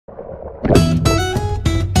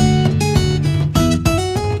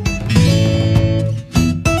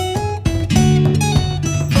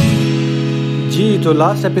तो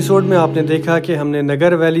last episode में आपने देखा कि हमने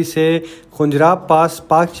नगर वैली से खुंजराब पास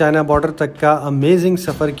पाक चाइना बॉर्डर तक का अमेजिंग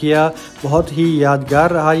सफ़र किया। बहुत ही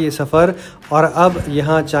यादगार रहा ये सफ़र। और अब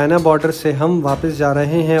यहाँ चाइना बॉर्डर से हम वापस जा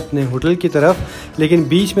रहे हैं अपने होटल की तरफ, लेकिन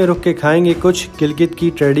बीच में रुक के खाएंगे कुछ गिलगित की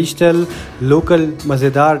ट्रेडिशनल लोकल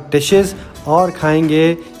मज़ेदार डिशेस और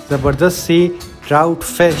खाएंगे ज़बरदस्त सी ट्राउट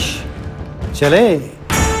फिश। चलें।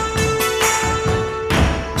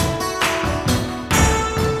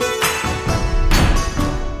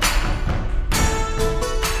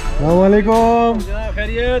 अस्सलामुअलैकुम।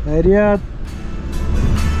 खैरियत खैरियत।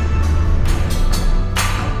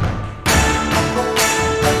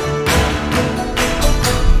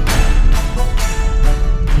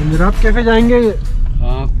 खुंजराब कैफे जाएंगे?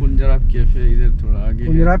 हाँ, खुंजराब कैफे इधर थोड़ा आगे।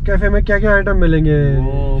 खुंजराब कैफे में क्या क्या आइटम मिलेंगे?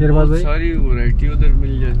 बहुत सारी वैरायटी उधर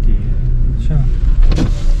मिल जाती है। अच्छा,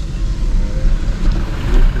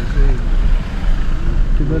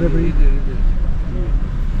 किधर है भाई?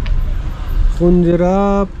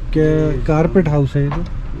 खुंजराब के कारपेट हाउस है ये तो।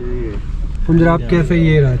 खुंजराब कैफे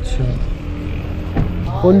ये रहा। अच्छा,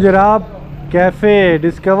 Khunjerab cafe,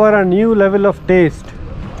 discover a new level of test.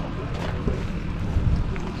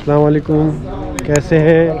 अस्सलाम वालेकुम, कैसे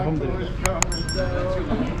हैं?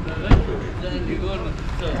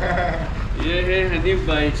 ये है हनीफ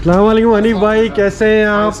भाई। अस्सलाम वालेकुम हनीफ भाई, कैसे हैं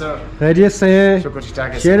आप? खैरियत से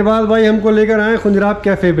हैं? शेरबाज भाई हमको लेकर आए खुंजराब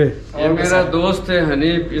कैफे पे। ये मेरा दोस्त है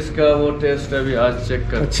हनीफ, इसका वो टेस्ट अभी आज चेक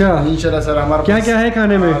कर। अच्छा, इंशाल्लाह सर। हमारा क्या क्या है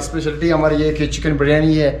खाने में? स्पेशलिटी हमारी ये कि चिकन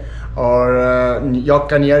बिरयानी है और यॉक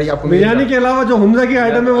का निहारी आपको बिरयानी के अलावा जो हमजा की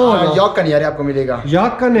आइटम है वो यॉक का निहारी आपको मिलेगा।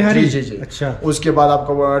 यॉक का निहारी? जी जी। अच्छा, उसके बाद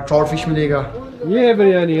आपको ट्राउट फिश मिलेगा। ये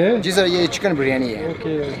बिरयानी है? जी सर, ये चिकन बिरयानी है।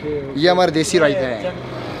 Okay okay. ये हमारा देसी रायता है।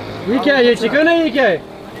 ये क्या है? ये चिकन है? ये क्या है?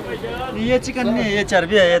 ये चिकन नहीं है, ये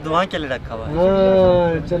चर्बी है, ये धुआं के लिए रखा हुआ है।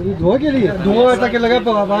 हाँ, चर्बी धुआं के लिए? धुआं ऐसा के लगा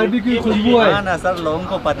बारबेक्यू की खुशबू है। हाँ ना सर, लोगों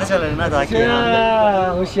को पता चले ना ताकि।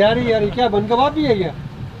 होशियारी यार। क्या बन कबाब भी है क्या?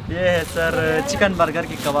 ये है सर चिकन बर्गर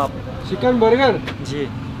की कबाब। Chicken burger? जी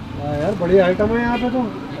यार बड़ी आइटम है यहाँ पे तो।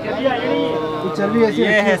 चर्बी ऐसी।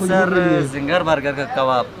 ये है सर जिंगर बर्गर का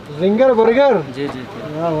कबाब। Ginger burger? जी जी।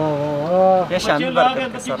 वाह वाह वाह। ये शामी बर्गर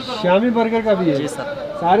का सर। शामी बर्गर का भी है? जी सर,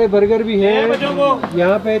 सारे बर्गर भी हैं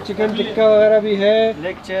यहाँ पे। चिकन टिक्का वगैरह भी है।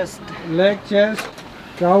 लेग चेस्ट,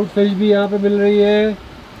 ट्राउट फिश भी यहाँ पे मिल रही है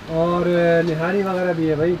और निहारी वगैरह भी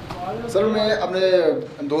है भाई। सर मैं अपने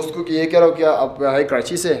दोस्त को ये कह रहा हूँ कि आप है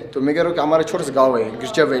कराची से, तो मैं कह रहा हूँ कि हमारा छोटा सा गांव है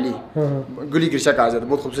गिरचा वैली। गुली गिरचा कहा जाता है,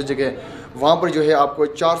 बहुत खूबसूरत जगह है। वहाँ पर जो है आपको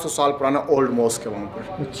 400 साल पुराना ओल्ड मॉस्क है वहाँ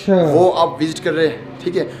पर। अच्छा, वो आप विजिट कर रहे हैं,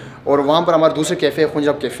 ठीक है। और वहाँ पर हमारे दूसरे कैफ़े है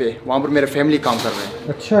खुंजराब कैफ़े, वहाँ पर मेरे फैमिली काम कर रहे हैं।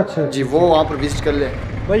 अच्छा अच्छा जी, वो वहाँ पर विजिट कर ले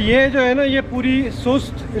भाई। ये जो है ना, ये पूरी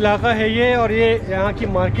सुस्त इलाका है ये, और ये यहाँ की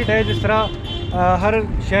मार्केट है। जिस तरह हर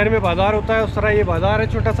शहर में बाज़ार होता है उस तरह ये बाज़ार है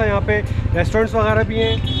छोटा सा। यहाँ पे रेस्टोरेंट्स वगैरह भी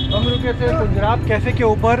हैं। हम रुके थे खुंजराब कैफ़े के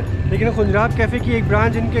ऊपर, लेकिन खुंजराब कैफ़े की एक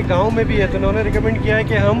ब्रांच इनके गांव में भी है, तो उन्होंने रिकमेंड किया है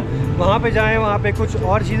कि हम वहाँ पे जाएं। वहाँ पे कुछ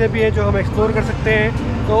और चीज़ें भी हैं जो हम एक्सप्लोर कर सकते हैं।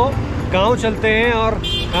 तो गांव चलते हैं और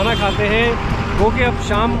खाना खाते हैं। वो कि अब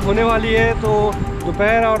शाम होने वाली है, तो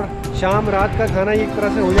दोपहर और शाम रात का खाना एक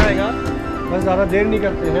तरह से हो जाएगा। बस ज़्यादा देर नहीं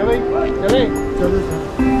करते हैं भाई, चलें? चलो सर।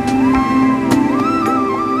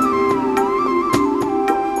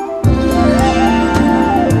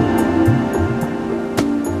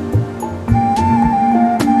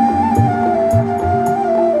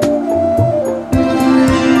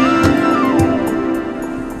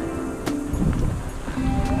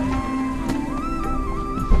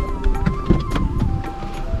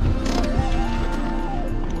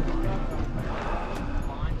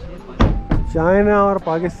 चाइना और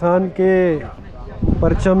पाकिस्तान के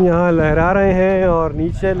परचम यहाँ लहरा रहे हैं और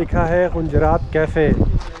नीचे लिखा है खुंजराब कैफ़े।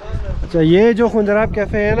 अच्छा, ये जो खुंजराब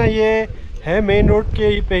कैफ़े है ना, ये है मेन रोड के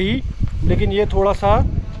पे ही, लेकिन ये थोड़ा सा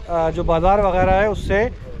जो बाज़ार वगैरह है उससे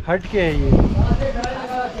हट के है ये।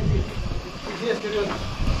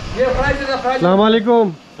 अस्सलाम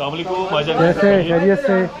वालेकुम। कैसे? खैरियत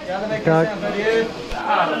से?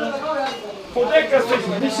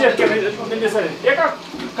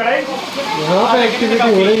 यहाँ पे एक्टिविटी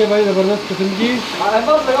हो रही है भाई ज़बरदस्त किस्म की।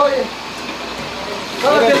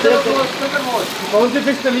 कौन सी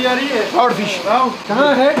फिश चली आ रही है? Trout fish.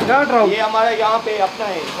 कहाँ है? क्या ट्राउट? ये हमारे यहाँ पे अपना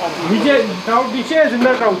है। नीचे ट्राउट नीचे है?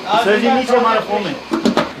 जिंदा ट्राउट सर जी नीचे हमारा फोम है।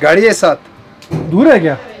 गाड़ी है साथ? दूर है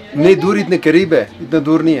क्या? नहीं, दूर इतने करीब है, इतना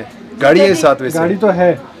दूर नहीं है। गाड़ी है साथ वैसे। गाड़ी तो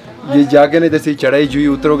है। ये जाके ना जैसे चढ़ाई जुई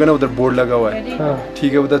उतरोगे ना, उधर बोर्ड लगा हुआ है। हाँ।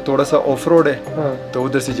 ठीक है, उधर थोड़ा सा ऑफ रोड है। हाँ। तो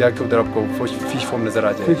उधर से जाके उधर आपको फिश फार्म नजर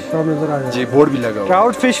आ जाए। फिश फार्म नजर आ जाए। जी, बोर्ड भी लगा हुआ है।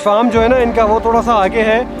 ट्राउट फिश फार्म जो है ना इनका, वो थोड़ा सा आगे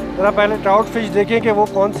है। जरा पहले ट्राउट फिश देखें कि वो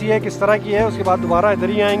कौन सी है, किस तरह की है, उसके बाद दोबारा इधर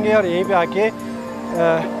ही आएंगे और यहीं पे आके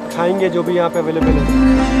खाएंगे जो भी यहाँ पे अवेलेबल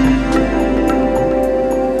है।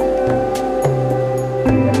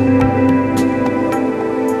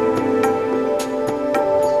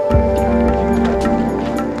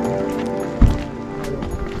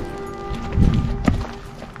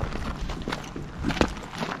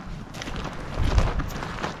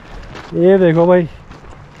 ये देखो भाई,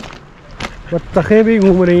 बत्तखें भी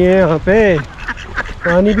घूम रही हैं यहाँ पे,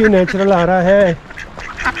 पानी भी नेचुरल आ रहा है।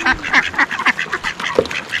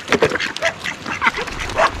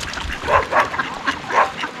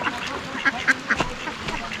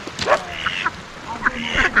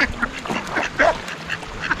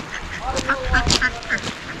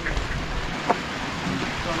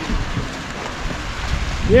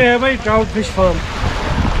 ये है भाई ट्राउट फिश फार्म।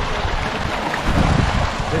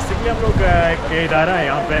 बेसिकली हम लोग एक इदारा है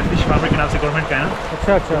यहाँ पे, फिश फार्म के नाम से, गवर्नमेंट का है ना।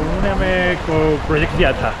 अच्छा अच्छा। उन्होंने हमें एक प्रोजेक्ट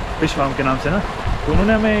दिया था फिश फार्म के नाम से ना, तो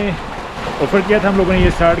उन्होंने हमें ऑफ़र किया था, हम लोगों ने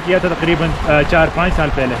ये स्टार्ट किया था तकरीबन 4-5 साल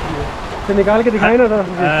पहले। तो निकाल के दिखाए ना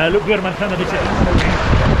था। लुक योर मंथन अभी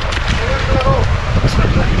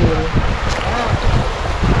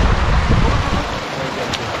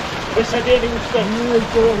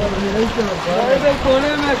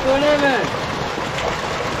कोने में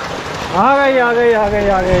आ गई आ गई आ गई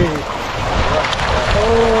आ गई।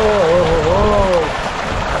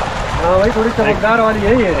 हाँ भाई, थोड़ी चमकदार वाली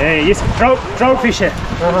है ये ट्राउट फिश है।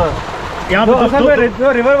 हाँ, यहाँ तो असल में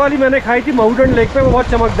जो रिवर वाली मैंने खाई थी माउंटेन लेक पे, वो बहुत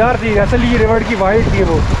चमकदार थी। असल ये रिवर की वाइट थी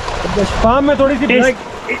वो। फार्म में थोड़ी सी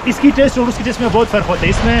इसकी टेस्ट और उसकी टेस्ट में बहुत फ़र्क होता है।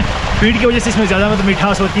 इसमें फीड की वजह से इसमें ज़्यादा मतलब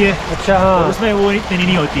मिठास होती है। अच्छा हाँ, उसमें वो इतनी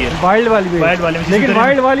नहीं होती है वाइल्ड वाली में। लेकिन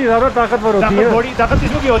वाइल्ड वाली ज़्यादा ताकतवर होती है। बॉडी ताकत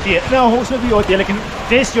इसमें भी होती है ना, उसमें भी होती है, लेकिन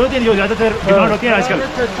टेस्ट जो होती है, जो ज़्यादातर डिमांड होती है आजकल,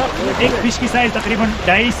 एक फ़िश की साइज़ तकरीबन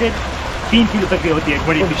 2.5 से 3 किलो तक की होती है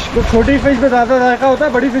बड़ी फिश। तो छोटी फिश में ज़्यादा जायका होता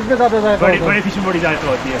है, बड़ी फिश में ज़्यादा जायका होता है? बड़ी फिश में बड़ी जायका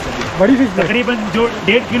होती है। बड़ी फिश तकरीबन जो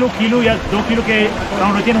 1.5 किलो या 2 किलो के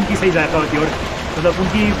राउंड होती है ना, उनकी सही जायका होती है, और मतलब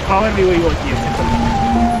उनकी पावर भी वही होती है।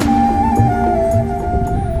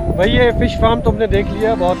 भाई ये फ़िश फार्म तो हमने देख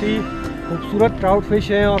लिया, बहुत ही खूबसूरत ट्राउट फिश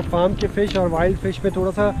है, और फार्म के फ़िश और वाइल्ड फ़िश में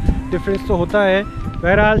थोड़ा सा डिफरेंस तो होता है।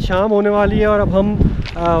 बहरहाल शाम होने वाली है और अब हम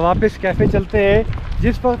वापस कैफ़े चलते हैं।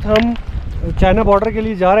 जिस वक्त हम चाइना बॉर्डर के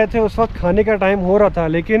लिए जा रहे थे उस वक्त खाने का टाइम हो रहा था,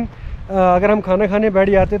 लेकिन अगर हम खाना खाने बैठ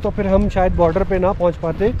जाते तो फिर हम शायद बॉर्डर पे ना पहुंच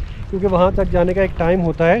पाते, क्योंकि वहां तक जाने का एक टाइम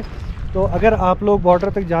होता है। तो अगर आप लोग बॉर्डर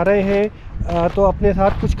तक जा रहे हैं तो अपने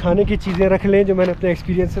साथ कुछ खाने की चीज़ें रख लें, जो मैंने अपने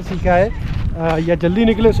एक्सपीरियंस से सीखा है। या जल्दी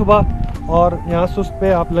निकले सुबह और यहाँ सुस्त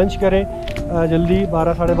पे आप लंच करें जल्दी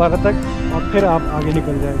 12 साढ़े 12 तक, और फिर आप आगे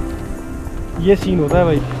निकल जाएँ। ये सीन होता है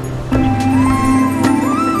भाई।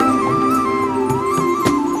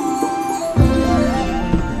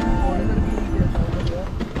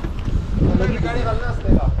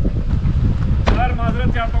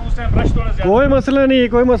 कोई मसला नहीं है,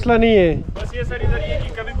 कोई मसला नहीं है। बस ये सर इधर ये कि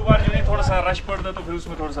कभी कभार जो है थोड़ा सा रश पड़ता है, तो फिर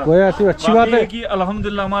उसमें थोड़ा सा कोई ऐसी अच्छी बात है कि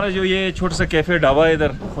अल्हम्दुलिल्लाह हमारा जो ये छोटा सा कैफ़े ढाबा है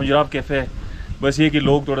इधर, खुंजराब कैफ़े है, बस ये कि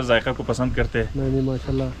लोग थोड़ा जायका को पसंद करते हैं। नहीं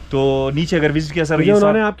माशाल्लाह। तो नीचे अगर विजिट किया सर, ये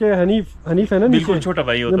उन्होंने आपके हनीफ है ना, बिल्कुल छोटा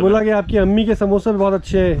भाई होता है, बोला कि आपकी अम्मी के समोसे भी बहुत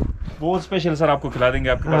अच्छे हैं। बहुत स्पेशल सर, आपको खिला देंगे,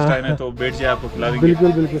 आपके पास टाइम है तो बैठ जाए, आपको खिला देंगे।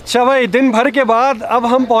 बिल्कुल बिल्कुल। अच्छा भाई, दिन भर के बाद अब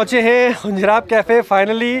हम पहुंचे हैं खुंजराब कैफ़े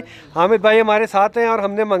फाइनली। हामिद भाई हमारे साथ हैं और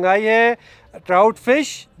हमने मंगाई है ट्राउट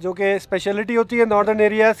फिश, जो कि स्पेशलिटी होती है नॉर्दर्न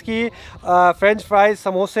एरियाज़ की। फ्रेंच फ्राइज,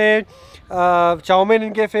 समोसे, चाउमीन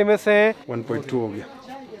इनके फेमस हैं। 1.2 हो गया,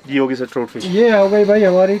 ये होगी सर ट्राउट फिश। ये हो गई भाई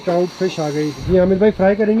हमारी ट्राउट फिश आ गई। ये हामिद भाई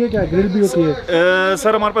फ्राई करेंगे क्या, ग्रिल भी होती है?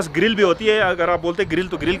 सर हमारे पास ग्रिल भी होती है, अगर आप बोलते ग्रिल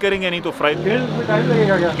तो ग्रिल करेंगे, नहीं तो फ्राई। ग्रिल में टाइम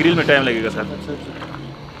लगेगा क्या? ग्रिल में टाइम लगेगा सर। अच्छा।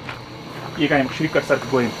 ये का श्रीक कट सर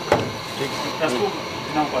गोइंग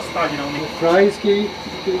फ्राइज की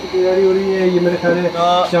तैयारी हो रही है, ये मेरे ख्याल है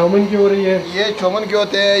चाउमीन की हो रही है। ये चाउमीन के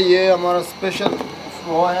होते हैं, ये हमारा स्पेशल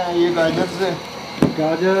वो है, ये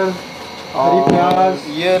गाजर, हरी प्याज,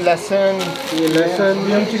 ये लहसुन, ये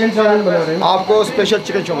हम चिकन चाउमीन बना रहे हैं। आपको स्पेशल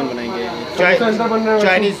चिकन चाउमीन बनाएंगे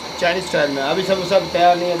चाइनीज स्टाइल में। अभी सब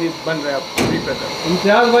तैयार नहीं, अभी बन रहा है।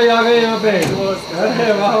 इम्तियाज भाई आ गए यहाँ पे।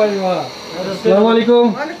 अरे वाह भाई वाह। अस्सलाम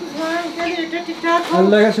वालेकुम।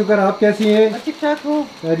 अल्लाह का शुक्र, आप कैसी हैं? ठीक ठाक हूँ,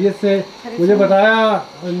 खैरियत से। मुझे बताया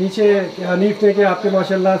नीचे हनीफ ने कि आपके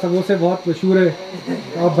माशाल्लाह समोसे बहुत मशहूर है,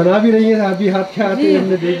 आप बना भी रही हैं, अभी हाथ के आते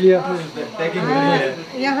हमने देख लिया।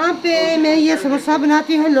 यहाँ पे मैं ये समोसा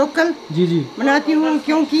बनाती हूँ, लोकल जी बनाती हूँ,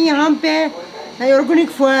 क्योंकि यहाँ पे ऑर्गेनिक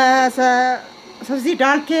सब्जी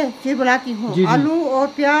डाल के फिर बनाती हूँ। आलू और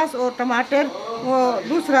प्याज और टमाटर और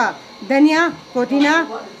दूसरा धनिया, पुदीना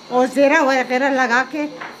और ज़ीरा वगैरह लगा के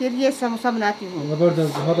फिर ये समोसा बनाती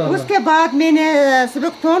हूँ। उसके बाद मैंने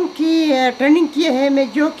सबकथोन की ट्रेनिंग की है, मैं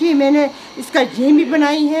जो कि मैंने इसका जेम भी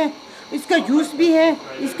बनाई है इसका जूस भी है,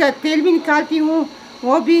 इसका तेल भी निकालती हूँ,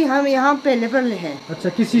 वो भी हम यहाँ पे अवेलेबल है। अच्छा,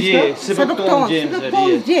 किस चीज़ का?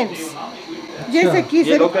 सबकतोन जेम्स, जैसे कि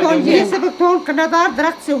सबकतोन कनादार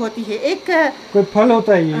दरख्त से होती है। एक कोई फल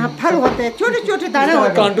होता है ये? हाँ, फल होते हैं, छोटे छोटे दाने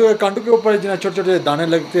होते हैं। कांटों के ऊपर छोटे छोटे दाने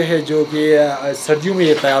लगते हैं जो कि सर्दियों में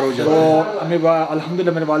ये तैयार हो जाता है। हमें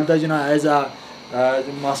अल्हम्दुलिल्लाह मेरे वालिदा जो ना एज अ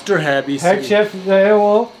मास्टर है, अभी हेड शेफ जो है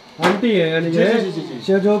वो आंटी है, यानी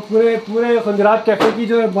कि जो पूरे खुंजराब कैफे की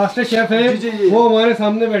जो मास्टर शेफ है वो हमारे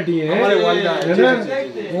सामने बैठी है, हमारे वालिदा।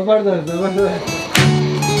 जबरदस्त जबरदस्त।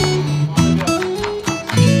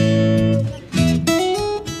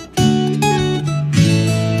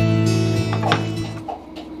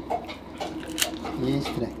 ये इस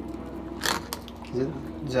तरह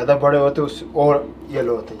ज़्यादा बड़े होते उस और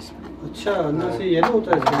येलो होता है इसमें। अच्छा, अंदर से येलो होता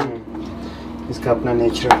है इसमें? इसका अपना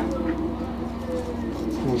नेचुरल,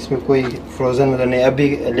 इसमें कोई फ्रोज़न मतलब नहीं, अभी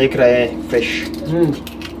लेकर आया है फ्रेश,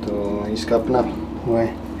 तो इसका अपना वो है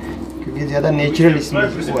क्योंकि ज़्यादा नेचुरल इसमें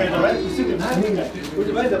हुआ है।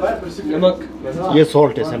 नमक, ये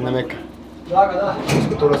सॉल्ट है सर, नमक,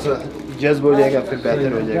 इसको थोड़ा सा जज्ब हो जाएगा फिर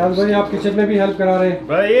बेहतर हो जाएगा। भाई आप किचन में भी हेल्प करा रहे हैं?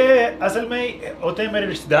 भाई ये असल में होते हैं, मेरे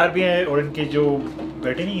रिश्तेदार भी हैं और इनके जो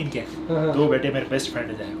बेटे नहीं, इनके दो बेटे मेरे बेस्ट फ्रेंड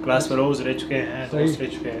हैं, क्लास फेलोज रह चुके हैं, दोस्त रह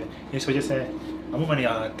चुके हैं, इस वजह से अमूमन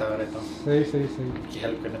यहाँ आता रहता हूँ। सही सही सही, की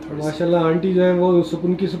हेल्प करना थोड़ी। माशाल्लाह आंटी जो है वो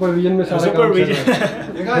उनकी सुपरविजन में सारा काम चल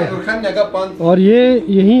रहा है। और ये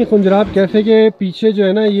यहीं खुंजराब कैफ़े के पीछे जो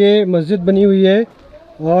है ना ये मस्जिद बनी हुई है,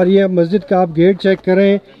 और ये मस्जिद का आप गेट चेक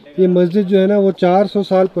करें, ये मस्जिद जो है ना वो 400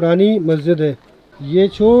 साल पुरानी मस्जिद है। ये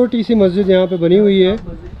छोटी सी मस्जिद यहाँ पे बनी हुई है,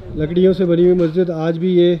 लकड़ियों से बनी हुई मस्जिद, आज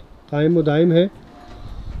भी ये कायम व दायम है।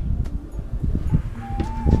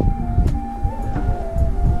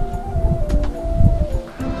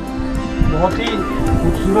 बहुत ही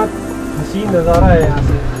खूबसूरत हसीन नज़ारा है यहाँ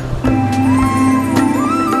से।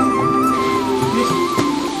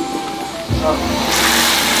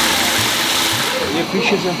 ये फिश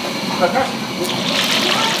है,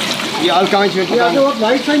 ये अलकांच में बहुत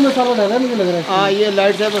लाइट सा ही मसाला डाला है मुझे लग रहा है। हाँ, ये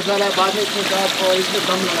लाइट सा मसाला है, बाद में इसमें साफ और इसमें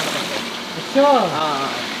कम लगाना पड़ता है। अच्छा, हाँ,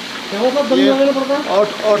 क्या मतलब दम लगाना पड़ता है? और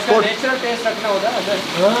नेचुरल टेस्ट रखना होता है ना सर।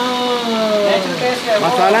 हाँ, नेचुरल टेस्ट है वो।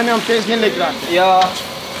 मसाला में हम टेस्ट नहीं लेकर आते। या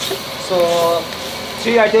सो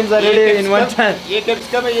 3 items are ready in one time. ये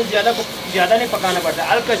कैप्सिकम है, ये ज़्यादा नहीं पकाना पड़ता,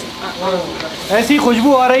 हल्का। ऐसी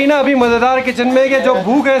खुशबू आ रही ना अभी मज़ेदार किचन में कि जो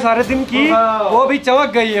भूख है सारे दिन की वो भी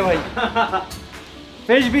चमक गई है भाई।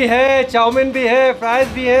 फिश भी है, चाउमीन भी है, फ्राइज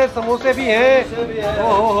भी है, समोसे भी हैं।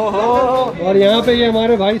 ओहो। और यहाँ पे ये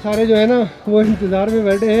हमारे भाई सारे जो है ना वो इंतज़ार में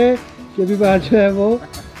बैठे हैं कि अभी बात जो है वो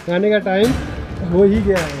खाने का टाइम हो ही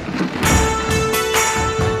गया है।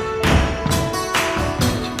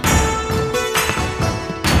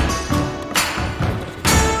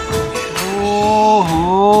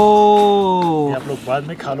 आप लोग बाद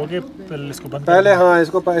में खा लोगे, पहले इसको बंद पहले हाँ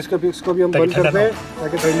इसको भी हम बंद करते हैं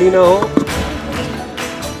ताकि ठंडी ना हो।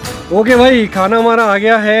 ओके भाई, खाना हमारा आ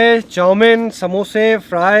गया है, चाउमीन, समोसे,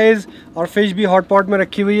 फ्राइज़ और फिश भी हॉट पॉट में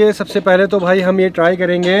रखी हुई है। सबसे पहले तो भाई हम ये ट्राई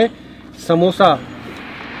करेंगे समोसा।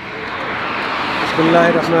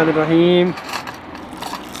 बिस्मिल्लाहिर्रहमानिर्रहीम।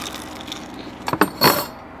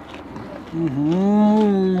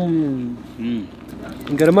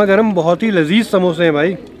 गर्मा गर्म बहुत ही लजीज समोसे हैं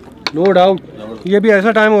भाई, नो डाउट। ये भी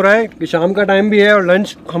ऐसा टाइम हो रहा है कि शाम का टाइम भी है और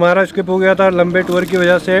लंच हमारा स्किप हो गया था लंबे टूर की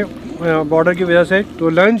वजह से, बॉर्डर की वजह से। तो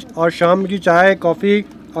लंच और शाम की चाय, कॉफ़ी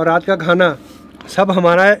और रात का खाना सब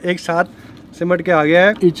हमारा एक साथ सिमट के आ गया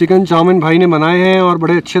है। ये चिकन चाउमीन भाई ने बनाए हैं और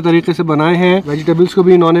बड़े अच्छे तरीके से बनाए हैं। वेजिटेबल्स को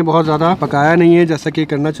भी इन्होंने बहुत ज़्यादा पकाया नहीं है जैसा कि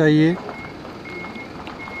करना चाहिए।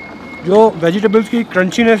 जो वेजिटेबल्स की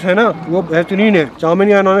क्रंचीनेस है ना वो बेहतरीन है। चाउमीन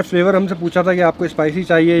का इन्होंने फ्लेवर हमसे पूछा था कि आपको स्पाइसी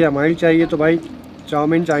चाहिए या माइल्ड चाहिए, तो भाई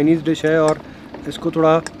चाउमीन चाइनीज़ डिश है और इसको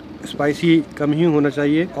थोड़ा स्पाइसी कम ही होना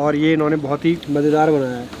चाहिए। और ये इन्होंने बहुत ही मज़ेदार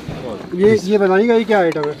बनाया है। ये बताइएगा ये क्या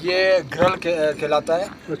आइटम है? ये ग्रिल कहलाता है।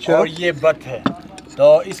 अच्छा। और ये बट है,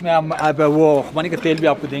 तो इसमें हम वो खुबानी का तेल भी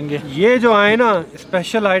आपको देंगे। ये जो आए ना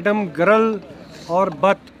स्पेशल आइटम ग्रिल और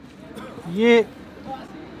बत, ये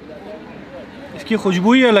इसकी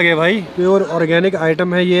खुशबू ही अलग है भाई। प्योर ऑर्गेनिक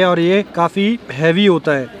आइटम है ये और ये काफ़ी हैवी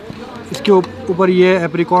होता है। इसके ऊपर ये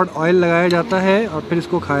एप्रिकॉट ऑयल लगाया जाता है और फिर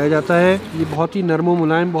इसको खाया जाता है। ये बहुत ही नरम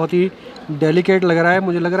मुलायम, बहुत ही डेलिकेट लग रहा है।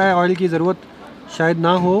 मुझे लग रहा है ऑयल की ज़रूरत शायद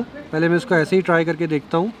ना हो। पहले मैं इसको ऐसे ही ट्राई करके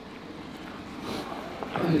देखता हूँ।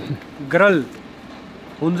 ग्रिल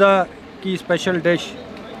हुंजा की स्पेशल डिश।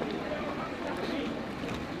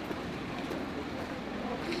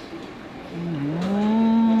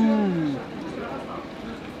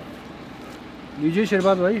 लीजिए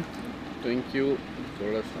शेरबाज भाई। Thank you.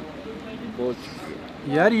 थोड़ा सा बहुत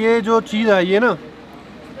यार ये जो चीज़ आई है ना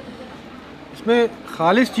इसमें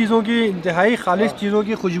खालिश चीज़ों की, इंतहाई खालिश चीज़ों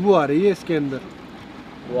की खुशबू आ रही है इसके अंदर।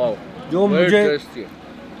 वाओ, जो मुझे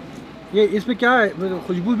ये इसमें क्या है,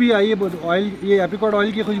 खुशबू भी आई है ऑयल, ये एप्रिकॉट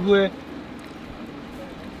ऑयल की खुशबू है।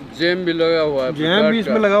 जैम भी लगा हुआ है, जैम भी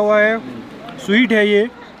इसमें लगा हुआ है। स्वीट है ये,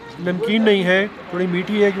 नमकीन नहीं है, थोड़ी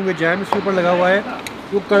मीठी है क्योंकि जैम इसके ऊपर लगा हुआ है।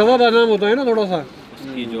 वो कड़वा बादाम होता है ना थोड़ा सा,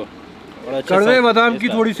 इसकी जो कड़वे बादाम की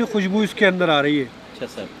थोड़ी सी खुशबू इसके अंदर आ रही है। अच्छा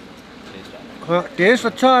सर, हाँ टेस्ट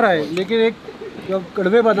अच्छा आ रहा है, लेकिन एक जब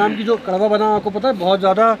कड़वे बादाम की, जो कड़वा बादाम आपको पता है बहुत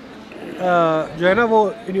ज़्यादा जो है ना वो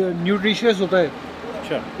न्यूट्रिशियस होता है।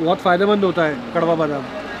 अच्छा, बहुत फ़ायदेमंद होता है कड़वा बादाम।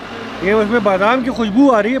 ये उसमें बादाम की खुशबू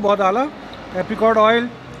आ रही है बहुत आला। एप्रिकॉट ऑयल,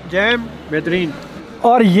 जैम, बेहतरीन।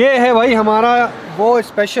 और ये है भाई हमारा वो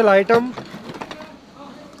स्पेशल आइटम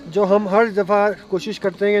जो हम हर दफ़ा कोशिश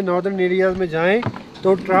करते हैं कि नॉर्दर्न एरियाज़ में जाएं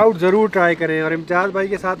तो ट्राउट ज़रूर ट्राई करें। और इम्तियाज़ भाई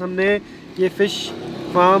के साथ हमने ये फ़िश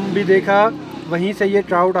फार्म भी देखा, वहीं से ये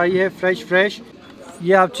ट्राउट आई है फ्रेश।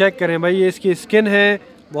 ये आप चेक करें भाई, ये इसकी स्किन है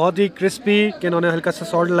बहुत ही क्रिस्पी कि इन्होंने हल्का सा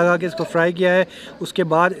सॉल्ट लगा के इसको फ्राई किया है। उसके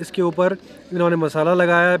बाद इसके ऊपर इन्होंने मसाला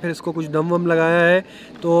लगाया है, फिर इसको कुछ दम वम लगाया है।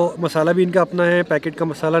 तो मसाला भी इनका अपना है, पैकेट का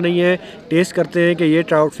मसाला नहीं है। टेस्ट करते हैं कि ये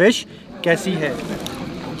ट्राउट फ़िश कैसी है।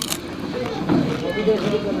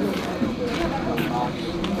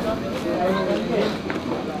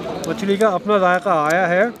 मछली का अपना जायका आया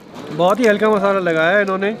है, बहुत ही हल्का मसाला लगाया है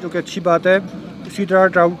इन्होंने, जो कि अच्छी बात है। इसी तरह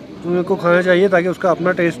ट्राउट को खाना चाहिए ताकि उसका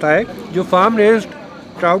अपना टेस्ट आए। जो फार्म रेस्ड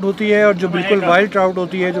ट्राउट होती है और जो बिल्कुल वाइल्ड ट्राउट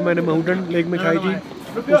होती है, जो मैंने माउंटेन लेक में खाई थी,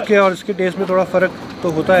 उसके और इसके टेस्ट में थोड़ा फ़र्क तो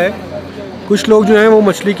होता है। कुछ लोग जो हैं वो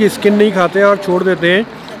मछली की स्किन नहीं खाते और छोड़ देते हैं,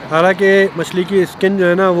 हालांकि मछली की स्किन जो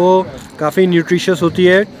है ना वो काफ़ी न्यूट्रिशियस होती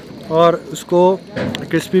है और उसको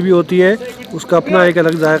क्रिस्पी भी होती है। उसका अपना एक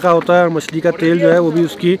अलग जायका होता है और मछली का तेल जो है वो भी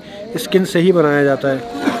उसकी स्किन से ही बनाया जाता है।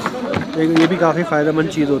 ये भी काफ़ी फ़ायदेमंद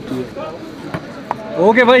चीज़ होती है।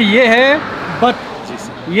 ओके भाई, ये है बत,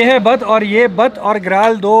 ये है बत। और ये बत और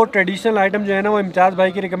ग्राल दो ट्रेडिशनल आइटम जो है ना वो इम्तियाज़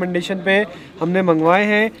भाई की रिकमेंडेशन पे हमने मंगवाए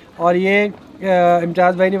हैं। और ये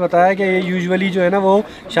इम्तियाज़ भाई ने बताया कि ये यूजुअली जो है ना वो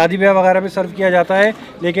शादी ब्याह वगैरह में सर्व किया जाता है,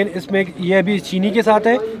 लेकिन इसमें ये अभी चीनी के साथ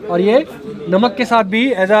है और ये नमक के साथ भी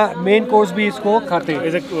एज अ मेन कोर्स भी इसको खाते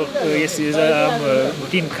हैं।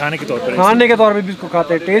 रूटीन खाने के तौर पर, खाने के तौर पर भी इसको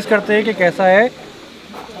खाते हैं। टेस्ट करते हैं कि कैसा है।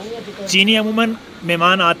 चीनी अमूमन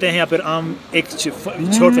मेहमान आते हैं या फिर आम एक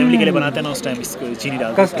छोट फैमिली के लिए बनाते हैं ना, उस टाइम इसको चीनी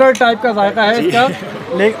डालते हैं। कस्टर्ड टाइप का जायका है इसका,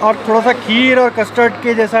 लेकिन और थोड़ा सा खीर और कस्टर्ड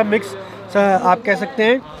के जैसा मिक्स आप कह सकते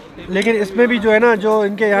हैं। लेकिन इसमें भी जो है ना, जो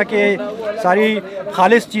इनके यहाँ के सारी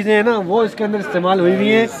खालिश चीज़ें हैं ना वो इसके अंदर इस्तेमाल हुई हुई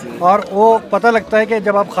हैं और वो पता लगता है कि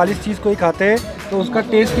जब आप खालिश चीज़ को ही खाते हैं तो उसका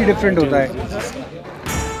टेस्ट ही डिफरेंट होता है।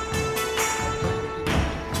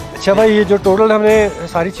 अच्छा भाई, ये जो टोटल हमने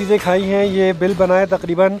सारी चीज़ें खाई हैं, ये बिल बनाए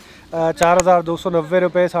तकरीबन 4,290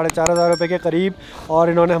 रुपये, 4,500 रुपये के करीब। और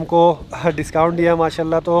इन्होंने हमको डिस्काउंट दिया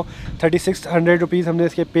माशाल्लाह, तो 3,600 रुपीज़ हमने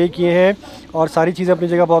इसके पे किए हैं। और सारी चीज़ें अपनी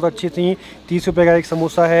जगह बहुत अच्छी थी। 30 रुपये का एक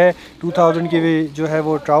समोसा है, 2000 की भी जो है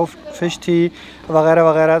वो ट्राउट फ़िश थी, वगैरह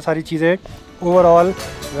वगैरह सारी चीज़ें। Overall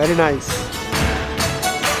very nice.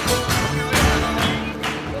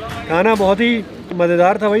 खाना बहुत ही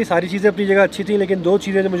मज़ेदार था भाई, सारी चीज़ें अपनी जगह अच्छी थी, लेकिन दो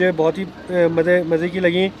चीज़ें जो मुझे बहुत ही मज़े की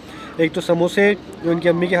लगी, एक तो समोसे जो उनकी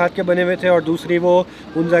अम्मी के हाथ के बने हुए थे और दूसरी वो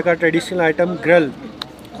उनका का ट्रेडिशनल आइटम ग्रिल।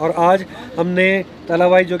 और आज हमने ताला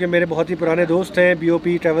भाई जो कि मेरे बहुत ही पुराने दोस्त हैं,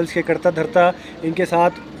 BOP ट्रैवल्स के करता धरता, इनके साथ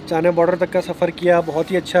चाइना बॉर्डर तक का सफ़र किया,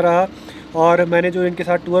 बहुत ही अच्छा रहा। और मैंने जो इनके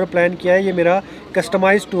साथ टूर प्लान किया है, ये मेरा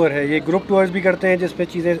कस्टमाइज़ टूर है। ये ग्रुप टूर्स भी करते हैं जिसमें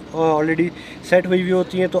चीज़ें ऑलरेडी सेट हुई हुई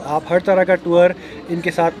होती हैं, तो आप हर तरह का टूर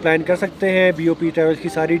इनके साथ प्लान कर सकते हैं। BOP ट्रैवल्स की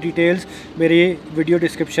सारी डिटेल्स मेरी वीडियो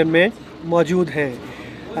डिस्क्रिप्शन में मौजूद हैं।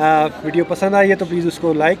 वीडियो पसंद आई है तो प्लीज़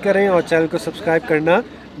उसको लाइक करें और चैनल को सब्सक्राइब करना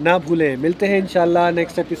ना भूलें। मिलते हैं इंशाल्लाह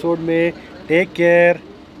नेक्स्ट एपिसोड में। टेक केयर,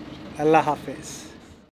 अल्लाह हाफ़िज़।